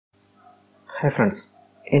Hi friends,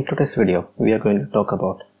 in today's video we are going to talk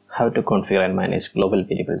about how to configure and manage global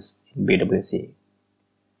variables in BWCE.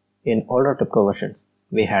 In older TIBCO versions,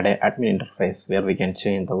 we had an admin interface where we can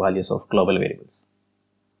change the values of global variables,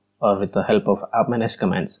 or with the help of app manage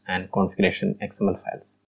commands and configuration XML files.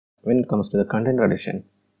 When it comes to the container edition,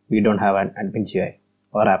 we don't have an admin GUI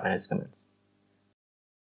or app manage commands.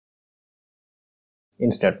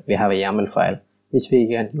 Instead, we have a YAML file which we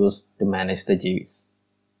can use to manage the GVs.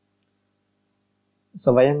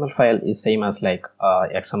 So YAML file is same as like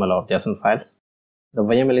XML or JSON files. The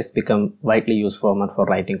YAML is become widely used format for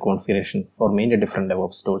writing configuration for many different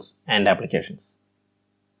DevOps tools and applications.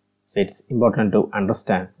 So it's important to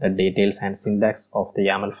understand the details and syntax of the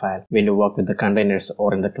YAML file when you work with the containers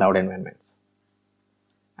or in the cloud environments.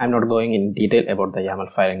 I'm not going in detail about the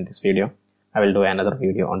YAML file in this video. I will do another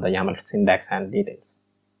video on the YAML syntax and details.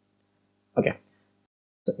 Okay,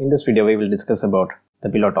 so in this video we will discuss about the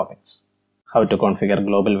below topics: how to configure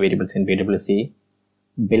global variables in BWCE,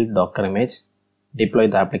 build Docker image, deploy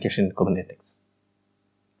the application in Kubernetes.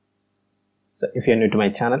 So if you are new to my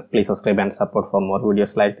channel, please subscribe and support for more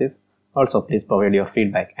videos like this. Also, please provide your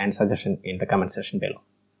feedback and suggestion in the comment section below.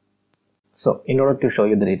 So in order to show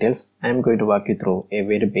you the details, I am going to walk you through a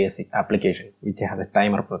very basic application which has a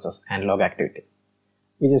timer process and log activity,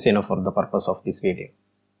 which is enough for the purpose of this video.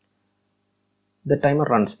 The timer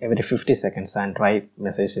runs every 50 seconds and writes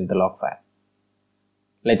message in the log file.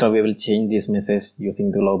 Later we will change this message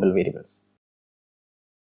using the global variables.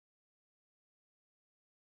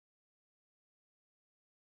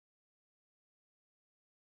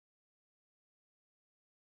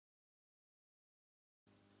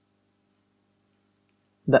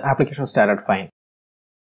 The application started fine.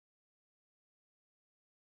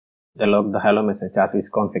 They log the hello message as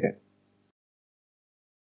is configured.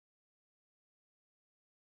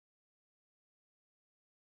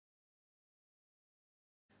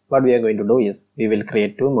 What we are going to do is, we will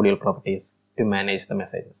create two module properties to manage the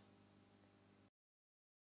messages.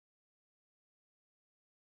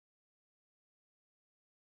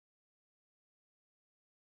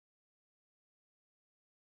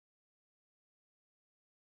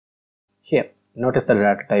 Here, notice the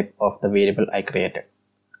data type of the variable I created.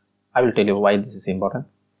 I will tell you why this is important.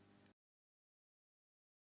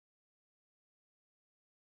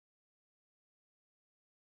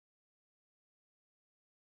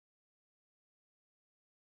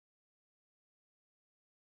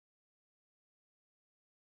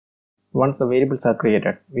 Once the variables are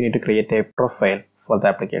created, we need to create a profile for the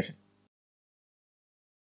application.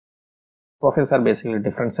 Profiles are basically a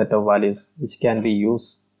different set of values which can be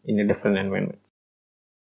used in a different environment.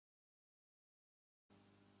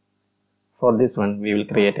 For this one, we will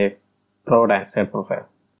create a prod and set profile.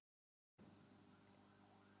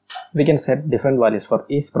 We can set different values for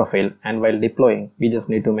each profile, and while deploying, we just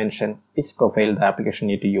need to mention which profile the application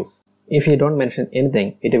need to use. If you don't mention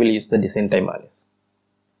anything, it will use the design time values.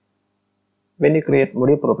 When you create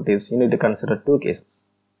module properties, you need to consider two cases.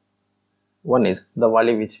 One is the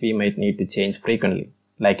value which we might need to change frequently,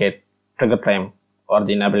 like a trigger time or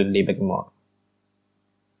the enable debugging mode.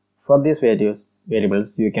 For these variables,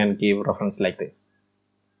 you can give reference like this.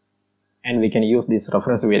 And we can use this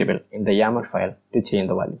reference variable in the YAML file to change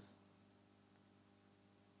the values.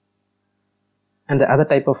 And the other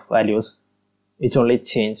type of values which only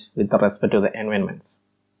change with respect to the environments.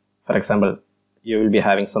 For example, you will be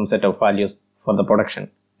having some set of values for the production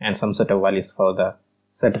and some set of values for the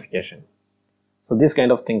certification. So this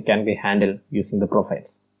kind of thing can be handled using the profiles,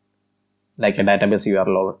 like a database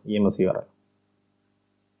URL or EMS URL.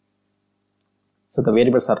 So the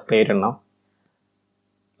variables are created now.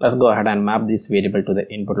 Let's go ahead and map this variable to the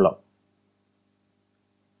input log.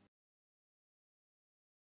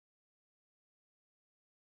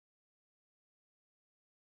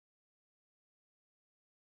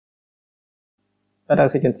 But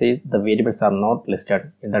as you can see, the variables are not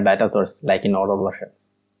listed in the data source like in older versions.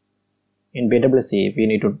 In BWCE, we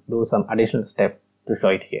need to do some additional step to show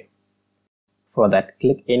it here. For that,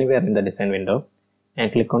 click anywhere in the design window and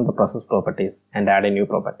click on the process properties and add a new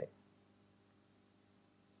property.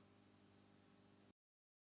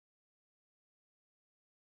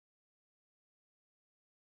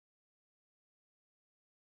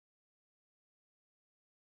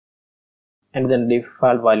 And then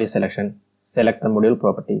default value selection, select the module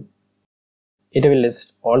property. It will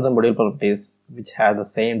list all the module properties which have the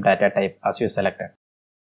same data type as you selected.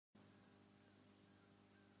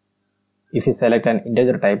 If you select an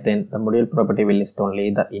integer type, then the module property will list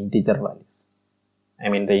only the integer values. I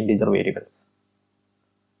mean the integer variables.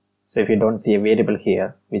 So if you don't see a variable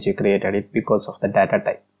here which you created, it because of the data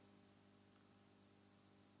type.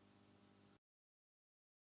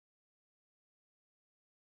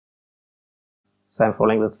 So I'm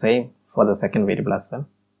following the same for the second variable as well.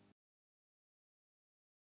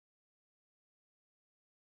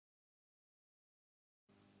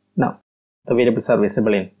 Now the variables are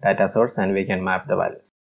visible in data source and we can map the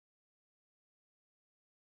values.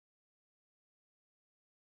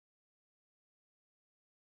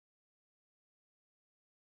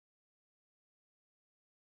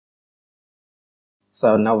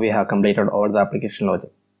 So now we have completed all the application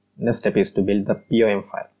logic. Next step is to build the POM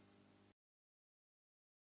file.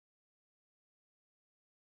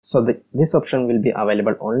 So this option will be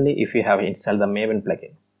available only if you have installed the Maven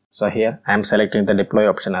plugin. So here I am selecting the deploy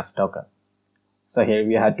option as Docker. So here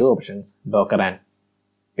we have two options, Docker and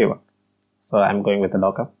Pivot. So I am going with the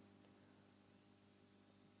Docker.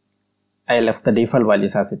 I left the default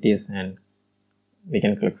values as it is and we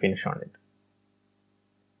can click finish on it.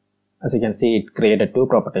 As you can see, it created two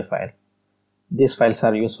property files. These files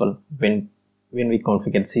are useful when we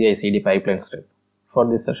configure CI/CD pipeline script. For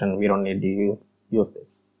this session, we don't need to use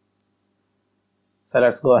this. So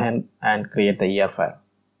let's go ahead and create the ER file.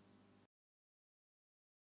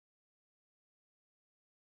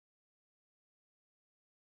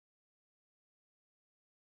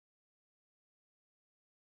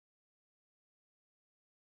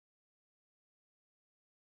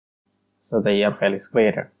 So the ER file is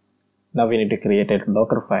created. Now we need to create a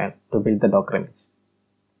Docker file to build the Docker image.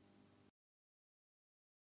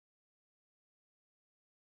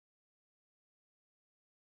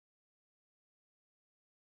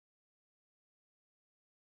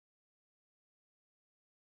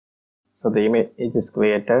 So the image is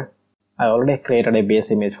created. I already created a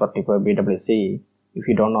base image for TIBCO BWCE. If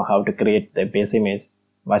you don't know how to create the base image,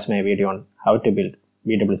 watch my video on how to build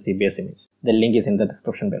BWCE base image. The link is in the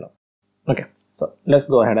description below. Okay, so let's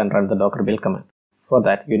go ahead and run the docker build command. For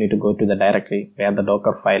that, you need to go to the directory where the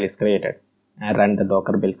Docker file is created and run the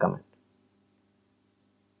docker build command.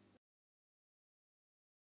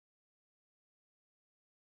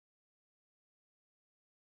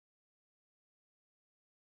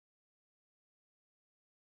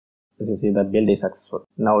 As you see, the build is successful.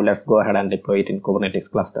 Now let's go ahead and deploy it in Kubernetes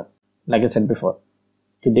cluster. Like I said before,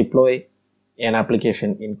 to deploy an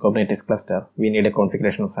application in Kubernetes cluster, we need a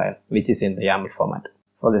configuration file which is in the YAML format.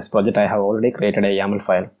 For this project, I have already created a YAML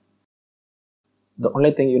file. The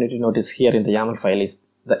only thing you need to notice here in the YAML file is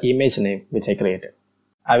the image name which I created.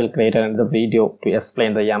 I will create another video to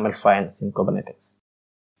explain the YAML files in Kubernetes.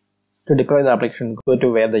 To deploy the application, go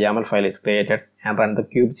to where the YAML file is created and run the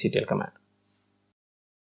kubectl command.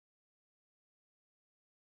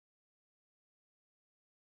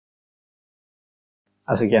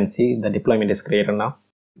 As you can see, the deployment is created now.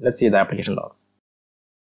 Let's see the application log.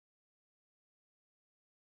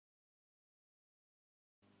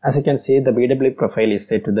 As you can see, the BW profile is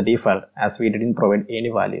set to the default as we didn't provide any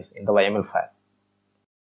values in the YAML file.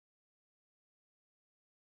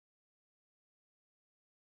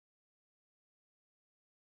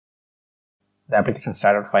 The application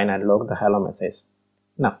started fine and logged the hello message.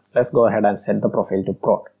 Now, let's go ahead and set the profile to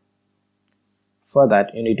prod. For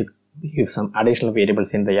that, you need to give some additional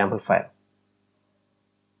variables in the YAML file.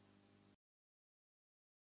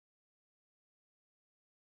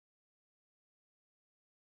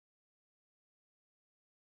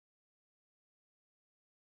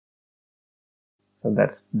 So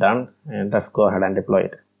that's done, and let's go ahead and deploy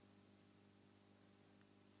it.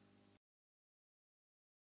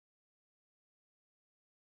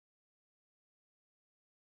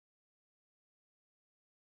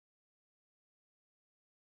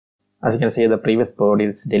 As you can see, the previous pod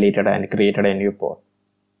is deleted and created a new pod.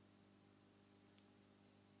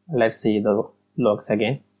 Let's see the logs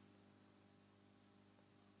again.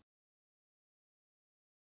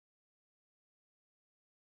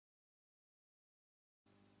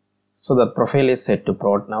 So the profile is set to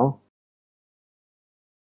prod now.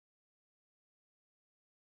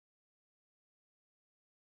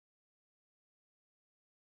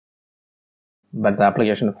 But the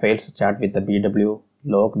application fails to chat with the BW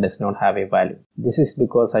log does not have a value. This is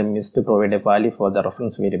because I missed to provide a value for the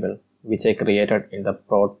reference variable which I created in the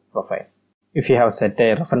prod profile. If you have set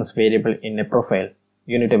a reference variable in a profile,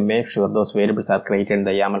 you need to make sure those variables are created in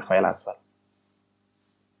the YAML file as well.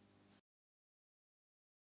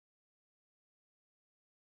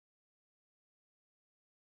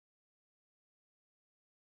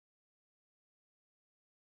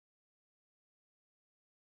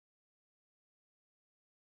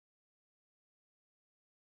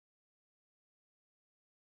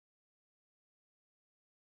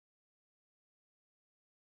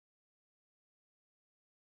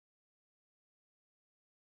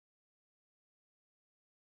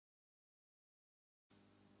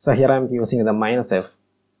 So here I am using the -f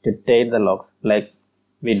to take the logs like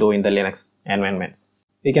we do in the Linux environments.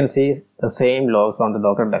 We can see the same logs on the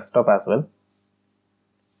Docker desktop as well.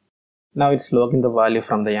 Now it's logging the value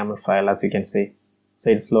from the YAML file, as you can see. So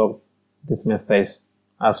it's logged this message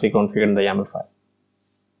as we configured the YAML file.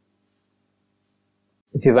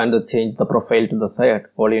 If you want to change the profile to the cert,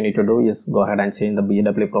 all you need to do is go ahead and change the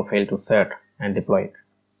BW profile to cert and deploy it.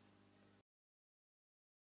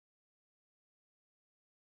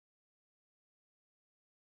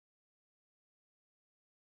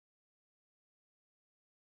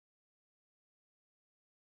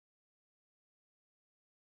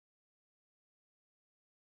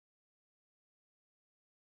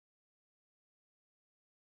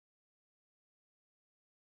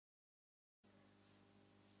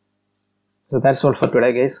 So that's all for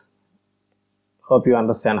today, guys. Hope you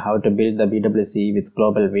understand how to build the BWCE with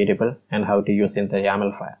global variable and how to use in the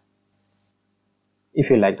YAML file. If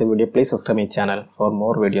you like the video, please subscribe my channel for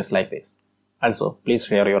more videos like this. Also, please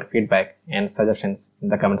share your feedback and suggestions in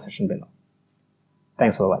the comment section below.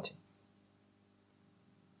 Thanks for watching.